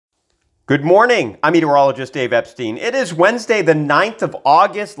Good morning. I'm meteorologist Dave Epstein. It is Wednesday, the 9th of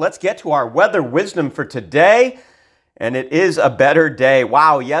August. Let's get to our weather wisdom for today. And it is a better day.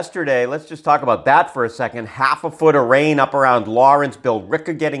 Wow, yesterday, let's just talk about that for a second. Half a foot of rain up around Lawrence,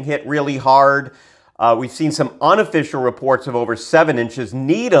 Billerica getting hit really hard. We've seen some unofficial reports of over 7 inches.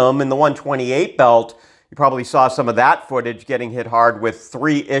 Needham in the 128 belt, you probably saw some of that footage getting hit hard with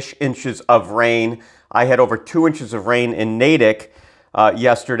 3-ish inches of rain. I had over 2 inches of rain in Natick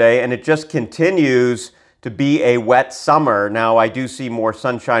yesterday, and it just continues to be a wet summer. Now, I do see more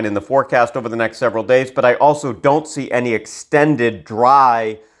sunshine in the forecast over the next several days, but I also don't see any extended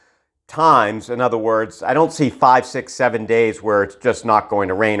dry times. In other words, I don't see 5, 6, 7 days where it's just not going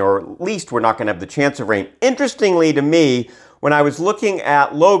to rain, or at least we're not going to have the chance of rain. Interestingly to me, when I was looking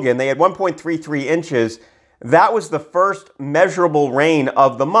at Logan, they had 1.33 inches. That was the first measurable rain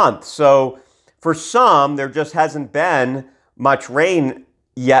of the month. So for some, there just hasn't been much rain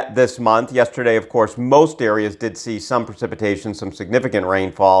yet this month. Yesterday, of course, most areas did see some precipitation, some significant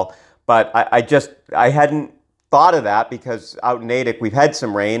rainfall, but I hadn't thought of that because out in Natick we've had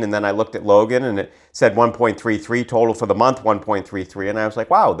some rain, and then I looked at Logan and it said 1.33 total for the month, 1.33, and I was like,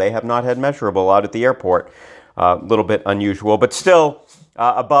 wow, they have not had measurable out at the airport. A little bit unusual, but still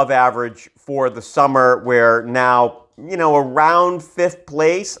above average for the summer. Where now, around 5th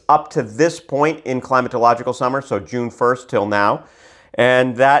place up to this point in climatological summer, so June 1st till now.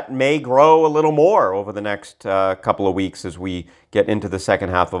 And that may grow a little more over the next couple of weeks as we get into the second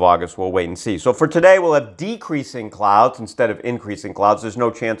half of August. We'll wait and see. So for today, we'll have decreasing clouds instead of increasing clouds. There's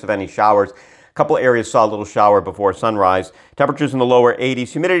no chance of any showers. A couple of areas saw a little shower before sunrise. Temperatures in the lower 80s.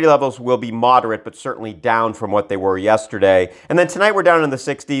 Humidity levels will be moderate, but certainly down from what they were yesterday. And then tonight we're down in the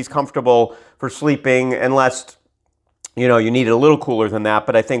 60s, comfortable for sleeping, unless you need it a little cooler than that,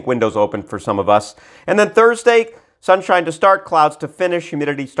 but I think windows open for some of us. And then Thursday, sunshine to start, clouds to finish.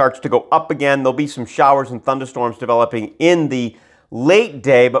 Humidity starts to go up again. There'll be some showers and thunderstorms developing in the late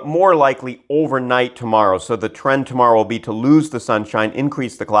day, but more likely overnight tomorrow. So the trend tomorrow will be to lose the sunshine,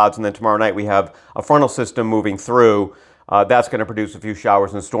 increase the clouds, and then tomorrow night we have a frontal system moving through. That's going to produce a few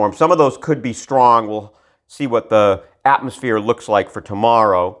showers and storms. Some of those could be strong. We'll see what the atmosphere looks like for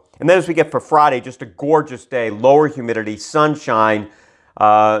tomorrow. And then as we get for Friday, just a gorgeous day, lower humidity, sunshine,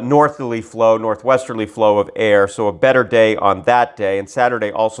 northerly flow, northwesterly flow of air, so a better day on that day. And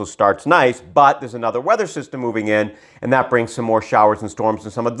Saturday also starts nice, but there's another weather system moving in, and that brings some more showers and storms,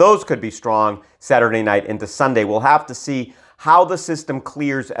 and some of those could be strong Saturday night into Sunday. We'll have to see how the system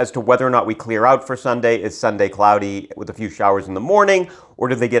clears as to whether or not we clear out for Sunday. Is Sunday cloudy with a few showers in the morning, or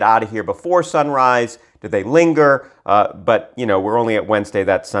do they get out of here before sunrise? Do they linger? But we're only at Wednesday,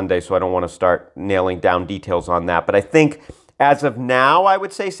 that's Sunday, so I don't want to start nailing down details on that. But I think as of now, I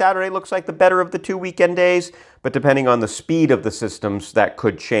would say Saturday looks like the better of the 2 weekend days, but depending on the speed of the systems, that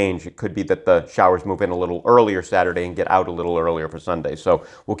could change. It could be that the showers move in a little earlier Saturday and get out a little earlier for Sunday, so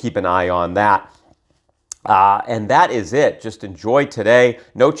we'll keep an eye on that. And that is it. Just enjoy today.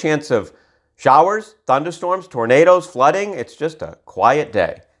 No chance of showers, thunderstorms, tornadoes, flooding. It's just a quiet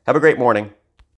day. Have a great morning.